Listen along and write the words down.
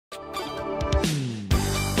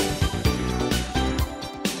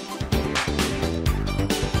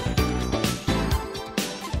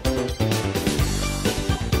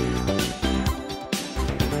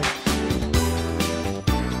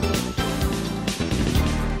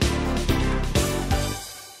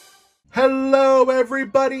Hello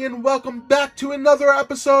everybody and welcome back to another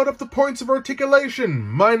episode of the Points of Articulation.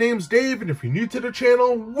 My name's Dave and if you're new to the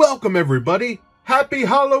channel, welcome everybody. Happy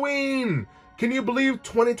Halloween! Can you believe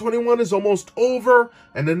 2021 is almost over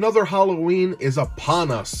and another Halloween is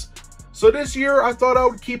upon us? So this year I thought I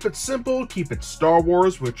would keep it simple, keep it Star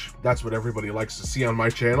Wars, which that's what everybody likes to see on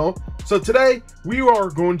my channel. So today we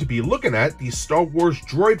are going to be looking at the Star Wars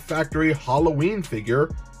Droid Factory Halloween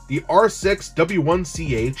figure, the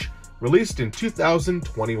R6-W1CH, released in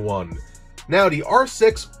 2021. Now, the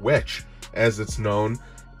R6-W1CH, as it's known,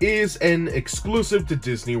 is an exclusive to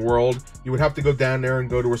Disney World. You would have to go down there and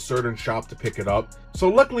go to a certain shop to pick it up. So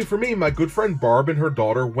luckily for me, my good friend Barb and her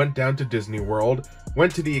daughter went down to Disney World,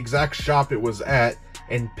 went to the exact shop it was at,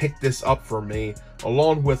 and picked this up for me,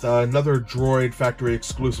 along with another Droid Factory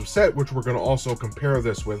exclusive set, which we're going to also compare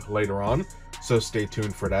this with later on. So stay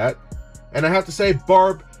tuned for that. And I have to say,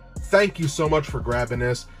 Barb, thank you so much for grabbing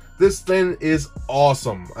this. This thing is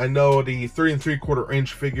awesome. I know the 3 3/4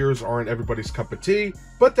 inch figures aren't everybody's cup of tea,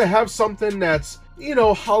 but to have something that's, you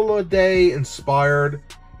know, holiday inspired,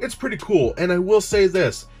 it's pretty cool. And I will say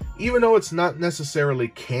this, even though it's not necessarily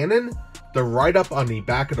canon, the write-up on the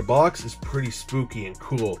back of the box is pretty spooky and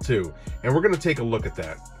cool too. And we're going to take a look at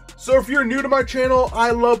that. So if you're new to my channel,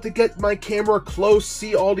 I love to get my camera close,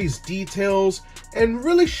 see all these details, and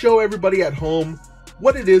really show everybody at home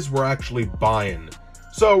what it is we're actually buying.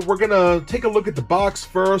 So we're gonna take a look at the box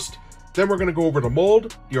first, then we're gonna go over the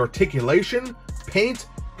mold, the articulation, paint,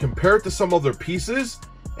 compare it to some other pieces,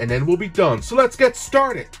 and then we'll be done. So let's get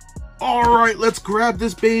started. All right, let's grab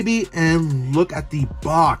this baby and look at the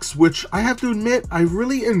box, which I have to admit, I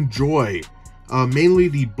really enjoy. Mainly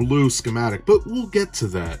the blue schematic, but we'll get to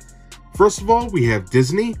that. First of all, we have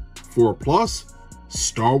Disney, 4+,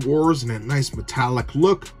 Star Wars in a nice metallic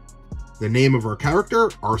look, the name of our character,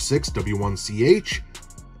 R6-W1CH,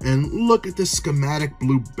 and look at the schematic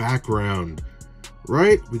blue background,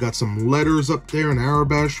 right? We got some letters up there in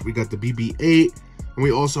Arabic, we got the BB-8, and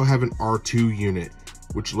we also have an R2 unit,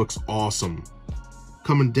 which looks awesome.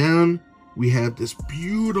 Coming down, we have this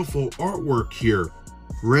beautiful artwork here.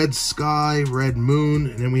 Red sky, red moon,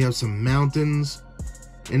 and then we have some mountains,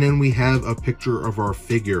 and then we have a picture of our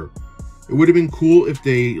figure. It would have been cool if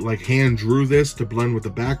they like hand drew this to blend with the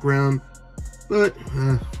background, but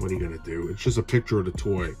what are you gonna do? It's just a picture of the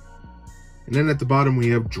toy. And then at the bottom we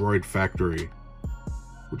have Droid Factory,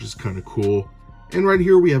 which is kind of cool. And right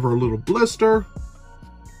here we have our little blister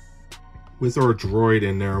with our droid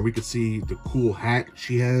in there. We can see the cool hat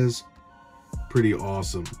she has. Pretty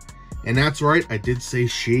awesome. And that's right, I did say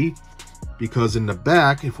she, because in the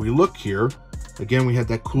back, if we look here, again, we had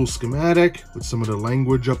that cool schematic with some of the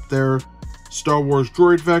language up there. Star Wars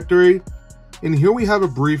Droid Factory. And here we have a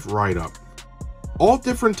brief write-up. All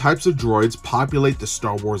different types of droids populate the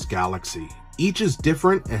Star Wars galaxy. Each is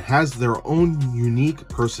different and has their own unique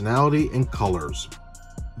personality and colors.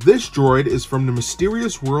 This droid is from the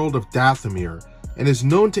mysterious world of Dathomir and is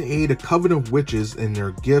known to aid a coven of witches in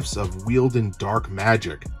their gifts of wielding dark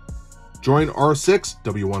magic. Join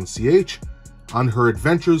R6-W1CH on her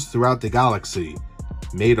adventures throughout the galaxy.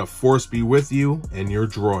 May the Force be with you and your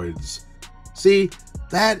droids. See,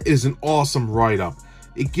 that is an awesome write-up.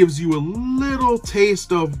 It gives you a little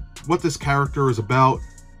taste of what this character is about,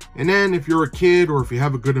 and then if you're a kid or if you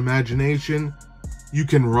have a good imagination, you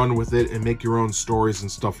can run with it and make your own stories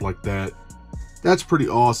and stuff like that. That's pretty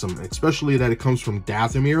awesome, especially that it comes from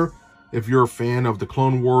Dathomir. If you're a fan of the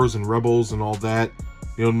Clone Wars and Rebels and all that,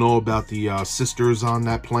 you'll know about the sisters on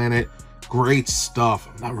that planet. Great stuff.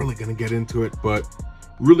 I'm not really going to get into it, but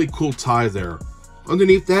really cool tie there.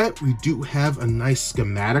 Underneath that, we do have a nice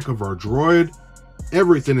schematic of our droid.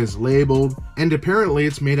 Everything is labeled, and apparently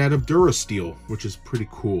it's made out of Durasteel, which is pretty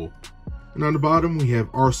cool. And on the bottom, we have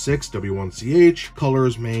R6-W1CH.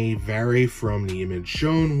 Colors may vary from the image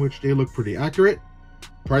shown, which they look pretty accurate.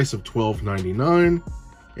 Price of $12.99.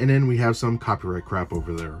 And then we have some copyright crap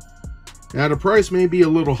over there. Now, the price may be a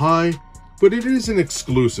little high, but it is an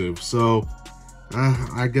exclusive, so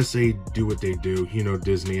I guess they do what they do, you know,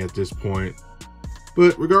 Disney at this point.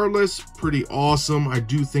 But regardless, pretty awesome. I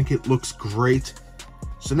do think it looks great.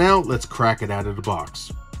 So now let's crack it out of the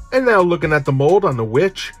box. And now looking at the mold on the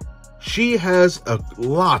witch, she has a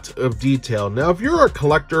lot of detail. Now, if you're a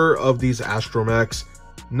collector of these astromechs,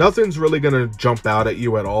 nothing's really going to jump out at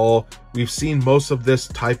you at all. We've seen most of this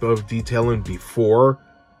type of detailing before,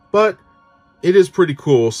 but it is pretty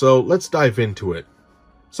cool. So let's dive into it.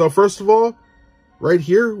 So first of all, right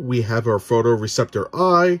here, we have our photoreceptor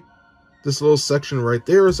eye. This little section right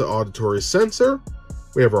there is an auditory sensor.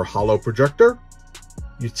 We have our holo projector,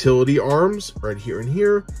 utility arms right here and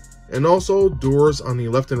here, and also doors on the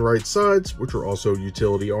left and right sides, which are also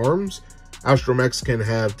utility arms. Astromechs can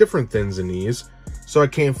have different things in these, so I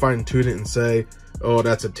can't fine tune it and say, oh,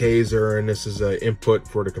 that's a taser and this is an input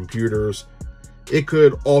for the computers. It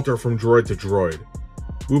could alter from droid to droid.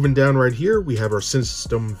 Moving down right here, we have our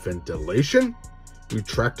system ventilation,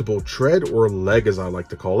 retractable tread, or leg as I like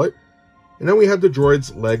to call it. And then we have the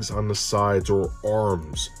droid's legs on the sides, or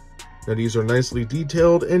arms. Now these are nicely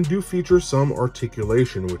detailed and do feature some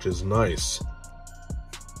articulation, which is nice.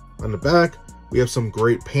 On the back, we have some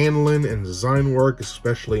great paneling and design work,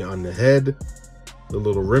 especially on the head. The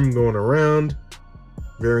little rim going around.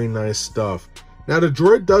 Very nice stuff. Now the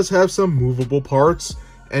droid does have some movable parts,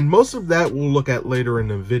 and most of that we'll look at later in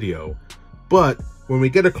the video. But when we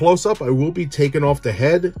get a close-up, I will be taking off the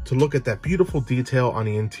head to look at that beautiful detail on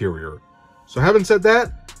the interior. So having said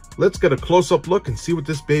that, let's get a close-up look and see what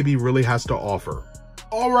this baby really has to offer.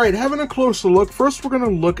 Alright, having a closer look, first we're going to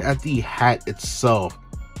look at the hat itself.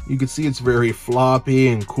 You can see it's very floppy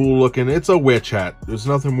and cool looking. It's a witch hat. There's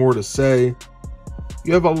nothing more to say.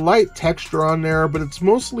 You have a light texture on there, but it's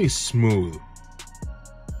mostly smooth.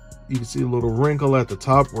 You can see a little wrinkle at the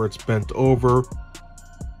top where it's bent over.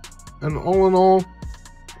 And all in all,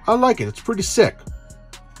 I like it. It's pretty sick.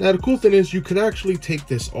 Now the cool thing is you could actually take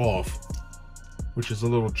this off, which is a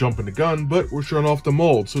little jump in the gun, but we're showing off the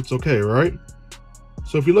mold, so it's okay, right?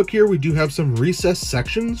 So if you look here, we do have some recessed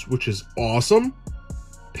sections, which is awesome.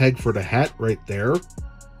 Peg for the hat right there,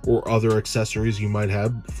 or other accessories you might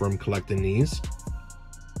have from collecting these.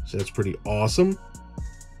 So that's pretty awesome.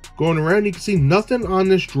 Going around, you can see nothing on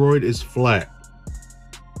this droid is flat.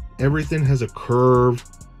 Everything has a curve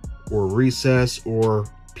or recess or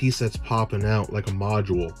piece that's popping out like a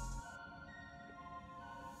module.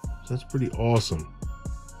 So that's pretty awesome.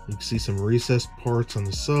 You can see some recessed parts on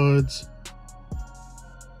the sides.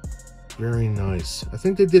 Very nice. I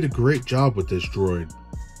think they did a great job with this droid.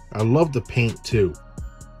 I love the paint too.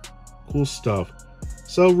 Cool stuff.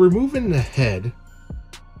 So removing the head,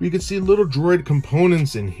 you can see little droid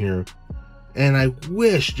components in here, and I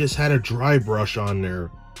wish just had a dry brush on there.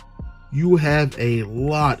 You have a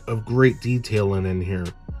lot of great detailing in here.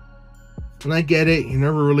 And I get it, you're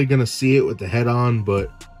never really gonna see it with the head on, but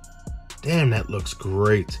damn, that looks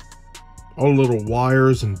great. All the little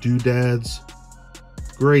wires and doodads.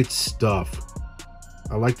 Great stuff.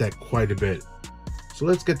 I like that quite a bit. So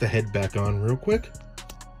let's get the head back on real quick.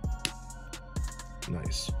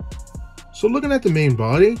 Nice. So looking at the main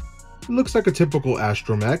body, it looks like a typical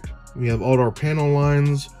astromech. We have all our panel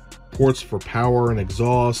lines, ports for power and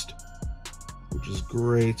exhaust, which is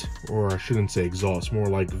great. Or I shouldn't say exhaust, more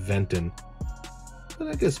like venting. But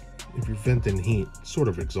I guess if you're venting heat, sort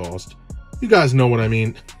of exhaust. You guys know what I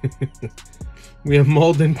mean. We have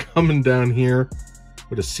molding coming down here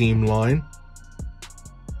with a seam line.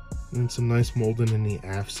 And some nice molding in the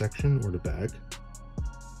aft section or the back.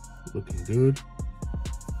 Looking good.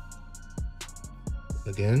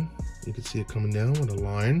 Again, you can see it coming down with a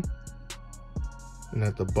line. And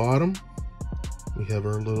at the bottom, we have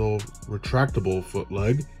our little retractable foot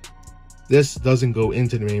leg. This doesn't go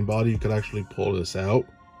into the main body. You could actually pull this out.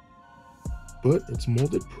 But it's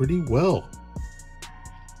molded pretty well.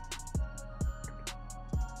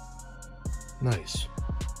 Nice.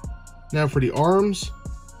 Now for the arms,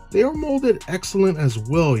 they are molded excellent as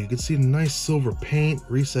well. You can see the nice silver paint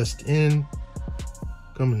recessed in,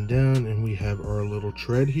 coming down, and we have our little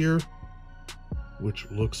tread here, which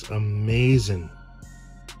looks amazing.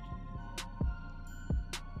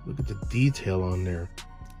 Look at the detail on there.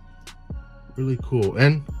 Really cool.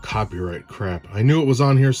 And copyright crap. I knew it was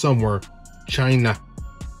on here somewhere. China.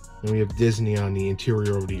 And we have Disney on the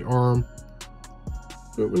interior of the arm.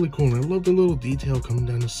 But really cool. And I love the little detail coming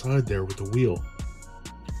down the side there with the wheel.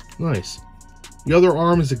 Nice. The other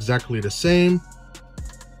arm is exactly the same.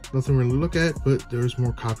 Nothing really to look at, but there's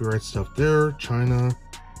more copyright stuff there. China,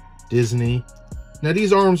 Disney. Now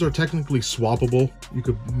these arms are technically swappable. You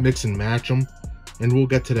could mix and match them, and we'll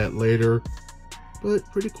get to that later. But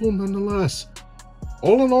pretty cool nonetheless.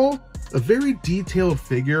 All in all, a very detailed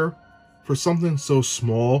figure for something so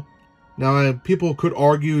small. Now people could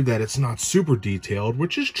argue that it's not super detailed,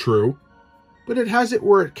 which is true, but it has it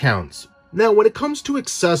where it counts. Now when it comes to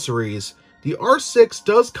accessories, the R6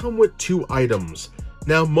 does come with 2 items.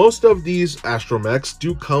 Now most of these astromechs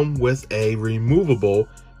do come with a removable,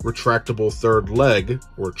 retractable third leg,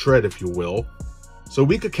 or tread if you will. So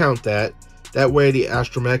we could count that. That way the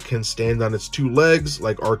astromech can stand on its 2 legs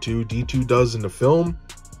like R2-D2 does in the film.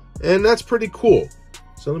 And that's pretty cool.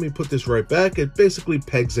 So let me put this right back. It basically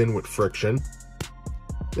pegs in with friction.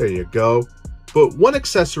 There you go. But one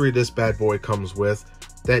accessory this bad boy comes with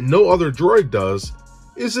that no other droid does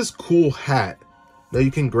is this cool hat. Now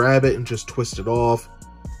you can grab it and just twist it off.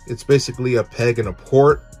 It's basically a peg and a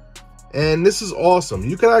port. And this is awesome.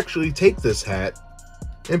 You can actually take this hat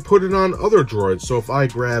and put it on other droids. So if I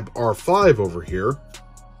grab R5 over here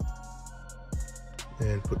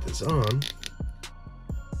and put this on,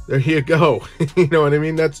 there you go. You know what I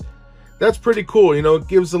mean? That's pretty cool. You know, it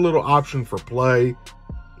gives a little option for play.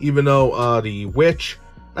 Even though the Witch,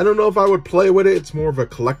 I don't know if I would play with it. It's more of a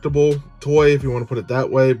collectible toy, if you want to put it that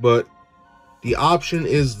way. But the option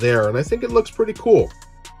is there, and I think it looks pretty cool.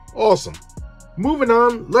 Awesome. Moving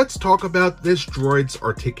on, let's talk about this droid's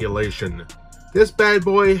articulation. This bad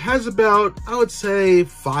boy has about, I would say,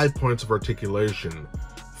 5 points of articulation.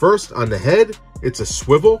 First, on the head, it's a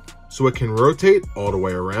swivel, so it can rotate all the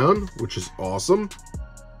way around, which is awesome.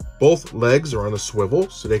 Both legs are on a swivel,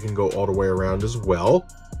 so they can go all the way around as well,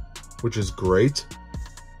 which is great.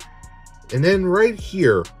 And then right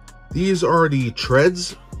here, these are the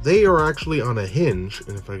treads. They are actually on a hinge,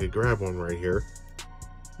 and if I could grab one right here,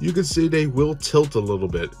 you can see they will tilt a little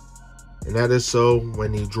bit. And that is so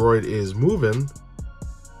when the droid is moving,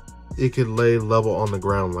 it could lay level on the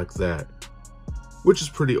ground like that, which is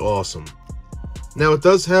pretty awesome. Now it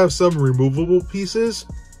does have some removable pieces,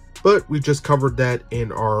 but we just covered that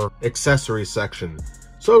in our accessory section,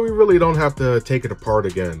 so we really don't have to take it apart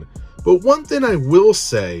again. But one thing I will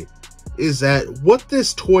say is that what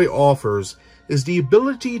this toy offers is the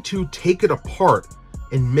ability to take it apart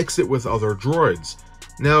and mix it with other droids.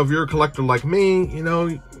 Now, if you're a collector like me, you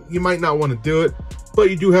know, you might not want to do it, but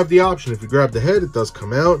you do have the option. If you grab the head, it does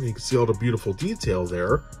come out, and you can see all the beautiful detail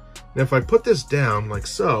there. And if I put this down like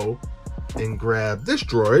so, and grab this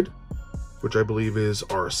droid, which I believe is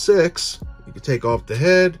R6, you can take off the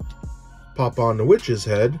head, pop on the Witch's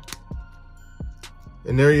head,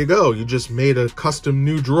 and there you go. You just made a custom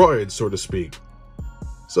new droid, so to speak.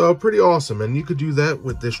 So pretty awesome, and you could do that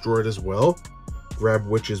with this droid as well. Grab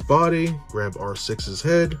Witch's body, grab R6's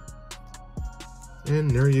head,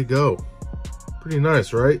 and there you go. Pretty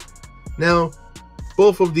nice, right? Now,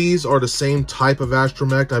 both of these are the same type of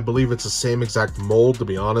astromech. I believe it's the same exact mold, to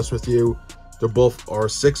be honest with you. They're both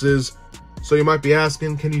R6s. So you might be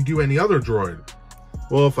asking, can you do any other droid?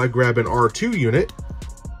 Well, if I grab an R2 unit,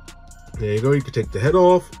 there you go, you can take the head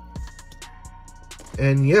off.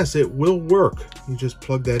 And yes, it will work. You just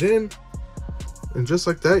plug that in, and just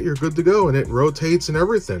like that, you're good to go, and it rotates and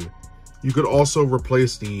everything. You could also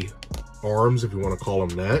replace the arms, if you want to call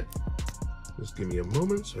them that. Just give me a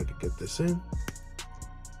moment so I can get this in.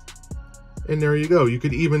 And there you go. You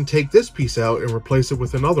could even take this piece out and replace it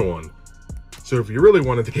with another one. So if you really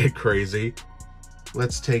wanted to get crazy,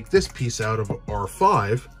 let's take this piece out of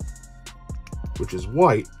R5, which is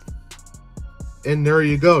white. And there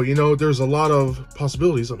you go. You know, there's a lot of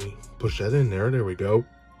possibilities. Let me push that in there. There we go.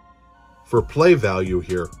 For play value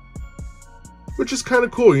here, which is kind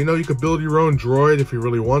of cool. You know, you could build your own droid if you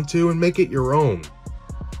really want to and make it your own.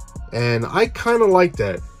 And I kind of like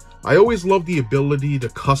that. I always love the ability to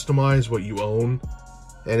customize what you own,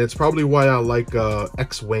 and it's probably why I like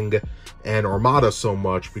X-Wing and Armada so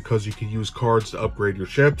much, because you can use cards to upgrade your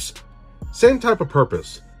ships. Same type of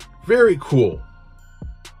purpose. Very cool.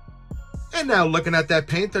 And now looking at that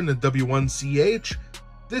paint on the W1CH,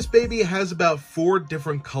 this baby has about 4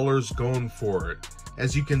 different colors going for it.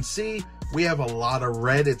 As you can see, we have a lot of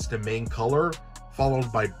red, it's the main color,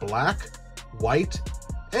 followed by black, white,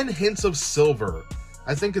 and hints of silver.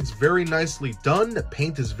 I think it's very nicely done. The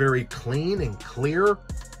paint is very clean and clear,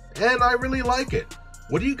 and I really like it.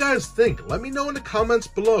 What do you guys think? Let me know in the comments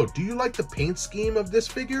below. Do you like the paint scheme of this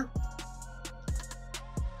figure?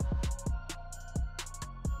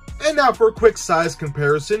 And now for a quick size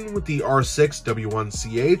comparison with the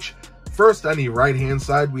R6-W1CH. First, on the right hand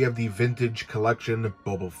side, we have the Vintage Collection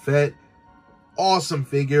Boba Fett. Awesome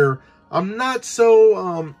figure. I'm not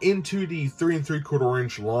so into the 3 3/4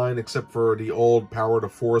 inch line, except for the old Power to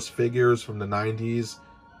Force figures from the 90s.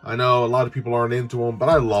 I know a lot of people aren't into them, but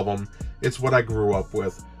I love them. It's what I grew up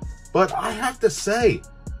with. But I have to say,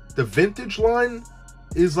 the Vintage line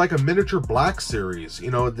is like a miniature Black Series.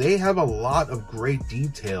 You know, they have a lot of great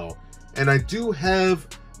detail. And I do have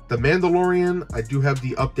the Mandalorian, I do have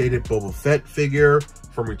the updated Boba Fett figure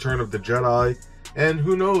from Return of the Jedi, and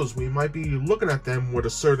who knows, we might be looking at them with a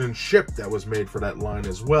certain ship that was made for that line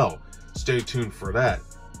as well. Stay tuned for that.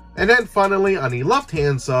 And then finally, on the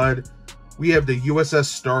left-hand side, we have the USS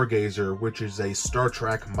Stargazer, which is a Star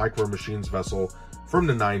Trek Micro Machines vessel from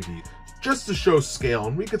the 90s, just to show scale.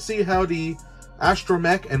 And we can see how the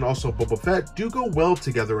astromech and also Boba Fett do go well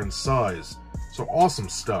together in size. So awesome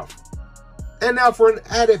stuff. And now for an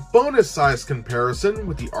added bonus size comparison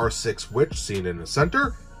with the R6 Witch seen in the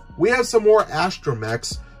center, we have some more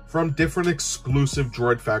astromechs from different exclusive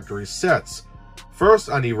Droid Factory sets. First,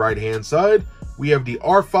 on the right hand side, we have the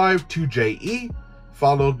R5-W1CH,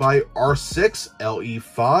 followed by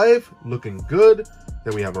R6-W1CH, looking good.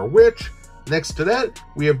 Then we have our witch. Next to that,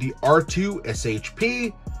 we have the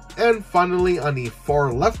R2-SHP, and finally on the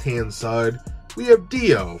far left hand side, we have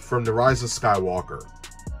Dio from The Rise of Skywalker.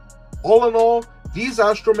 All in all, these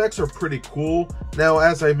astromechs are pretty cool. Now,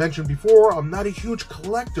 as I mentioned before, I'm not a huge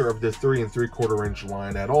collector of the 3 3/4 inch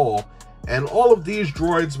line at all, and all of these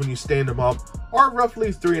droids, when you stand them up, are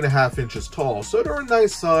roughly 3.5 inches tall, so they're a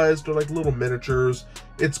nice size. They're like little miniatures.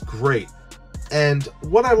 It's great. And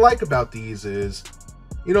what I like about these is,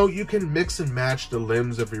 you know, you can mix and match the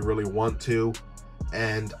limbs if you really want to,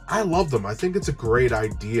 and I love them. I think it's a great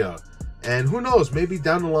idea. And who knows, maybe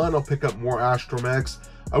down the line I'll pick up more astromechs.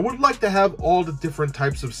 I would like to have all the different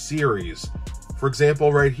types of series. For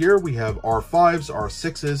example, right here we have R5s,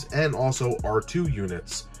 R6s, and also R2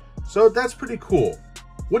 units. So that's pretty cool.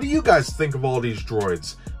 What do you guys think of all these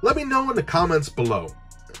droids? Let me know in the comments below.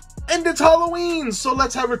 And it's Halloween, so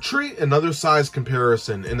let's have a treat. Another size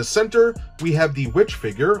comparison. In the center, we have the witch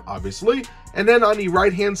figure, obviously. And then on the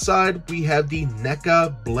right-hand side, we have the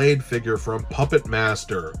NECA blade figure from Puppet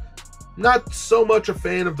Master. Not so much a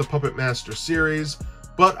fan of the Puppet Master series,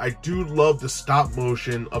 but I do love the stop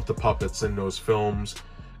motion of the puppets in those films.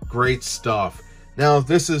 Great stuff. Now,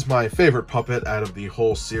 this is my favorite puppet out of the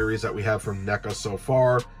whole series that we have from NECA so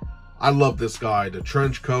far. I love this guy. The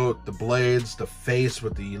trench coat, the blades, the face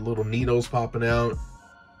with the little needles popping out.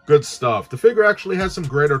 Good stuff. The figure actually has some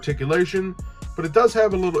great articulation, but it does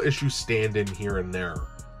have a little issue standing here and there.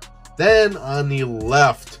 Then, on the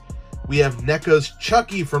left, we have NECA's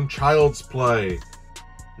Chucky from Child's Play.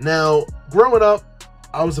 Now, growing up,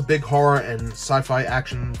 I was a big horror and sci-fi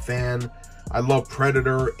action fan. I love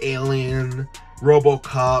Predator, Alien,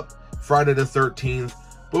 RoboCop, Friday the 13th.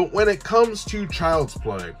 But when it comes to Child's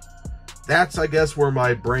Play, that's, I guess, where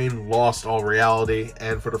my brain lost all reality.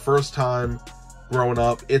 And for the first time growing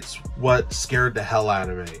up, it's what scared the hell out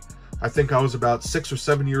of me. I think I was about 6 or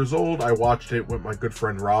 7 years old. I watched it with my good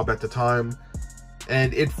friend Rob at the time,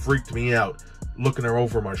 and it freaked me out. Looking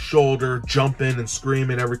over my shoulder, jumping and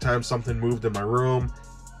screaming every time something moved in my room.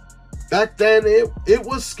 Back then, it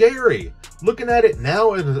was scary. Looking at it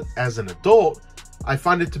now as an adult, I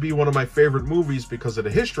find it to be one of my favorite movies because of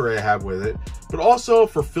the history I have with it, but also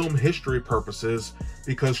for film history purposes,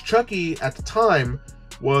 because Chucky at the time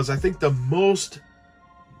was, I think, the most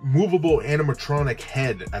movable animatronic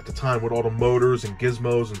head at the time, with all the motors and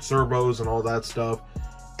gizmos and servos and all that stuff.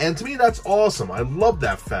 And to me, that's awesome. I love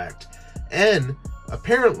that fact. And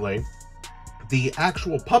apparently, the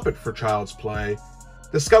actual puppet for Child's Play,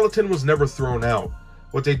 the skeleton was never thrown out.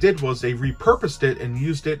 What they did was they repurposed it and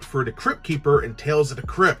used it for the Crypt Keeper in Tales of the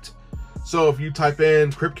Crypt. So if you type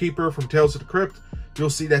in Crypt Keeper from Tales of the Crypt, you'll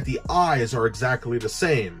see that the eyes are exactly the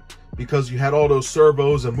same. Because you had all those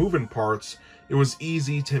servos and moving parts, it was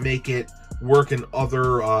easy to make it work in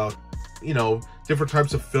other, you know, different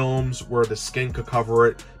types of films where the skin could cover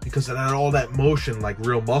it, because it had all that motion like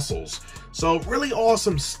real muscles. So really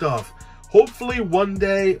awesome stuff. Hopefully one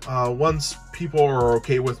day, once people are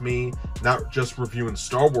okay with me not just reviewing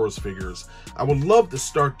Star Wars figures, I would love to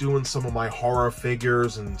start doing some of my horror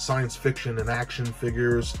figures and science fiction and action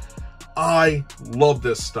figures. I love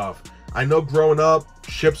this stuff. I know growing up,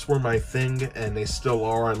 ships were my thing, and they still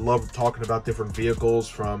are. I love talking about different vehicles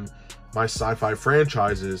from my sci-fi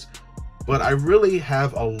franchises, but I really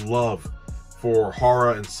have a love for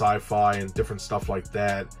horror and sci-fi and different stuff like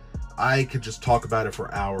that. I could just talk about it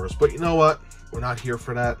for hours, but you know what? We're not here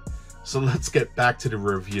for that. So let's get back to the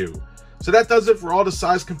review. So that does it for all the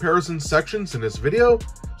size comparison sections in this video.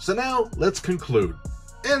 So now let's conclude.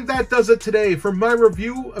 And that does it today for my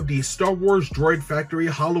review of the Star Wars Droid Factory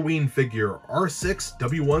Halloween figure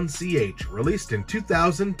R6-W1CH, released in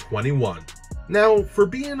 2021. Now, for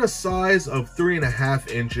being a size of 3.5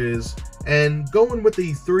 inches and going with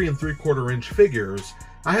the 3 3/4 inch figures,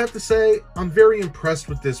 I have to say, I'm very impressed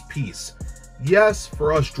with this piece. Yes,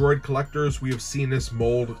 for us droid collectors, we have seen this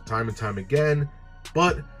mold time and time again,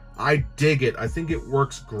 but I dig it. I think it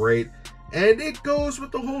works great, and it goes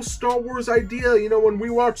with the whole Star Wars idea. You know, when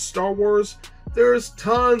we watch Star Wars, there's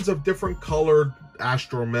tons of different colored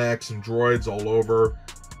astromechs and droids all over.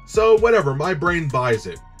 So whatever, my brain buys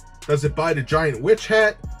it. Does it buy the giant witch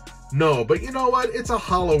hat? No, but you know what? It's a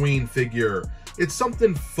Halloween figure. It's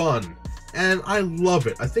something fun. And I love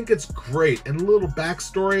it. I think it's great. And a little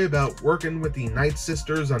backstory about working with the Night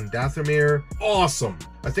Sisters on Dathomir. Awesome.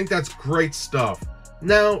 I think that's great stuff.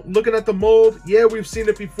 Now, looking at the mold, yeah, we've seen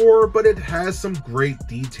it before, but it has some great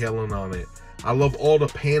detailing on it. I love all the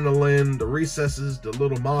paneling, the recesses, the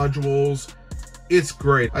little modules. It's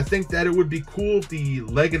great. I think that it would be cool if the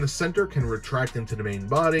leg in the center can retract into the main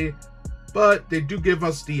body, but they do give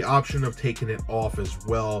us the option of taking it off as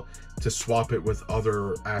well to swap it with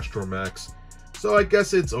other astromechs. So I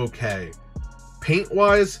guess it's okay.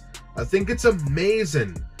 Paint-wise, I think it's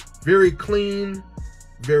amazing. Very clean,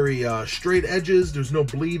 very straight edges. There's no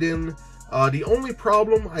bleeding. The only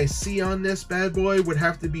problem I see on this bad boy would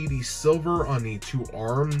have to be the silver on the two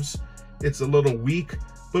arms. It's a little weak,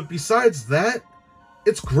 but besides that,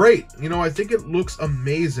 it's great. You know, I think it looks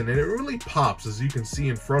amazing, and it really pops, as you can see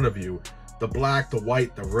in front of you. The black, the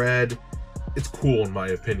white, the red. It's cool in my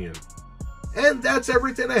opinion. And that's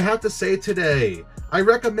everything I have to say today. I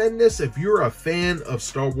recommend this if you're a fan of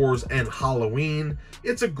Star Wars and Halloween.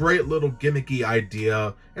 It's a great little gimmicky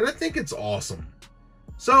idea, and I think it's awesome.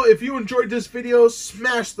 So if you enjoyed this video,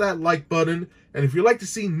 smash that like button, and if you'd like to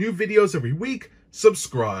see new videos every week,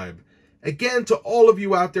 subscribe. Again, to all of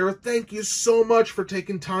you out there, thank you so much for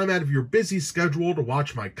taking time out of your busy schedule to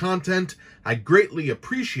watch my content. I greatly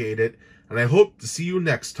appreciate it, and I hope to see you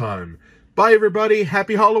next time. Bye everybody,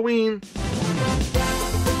 happy Halloween!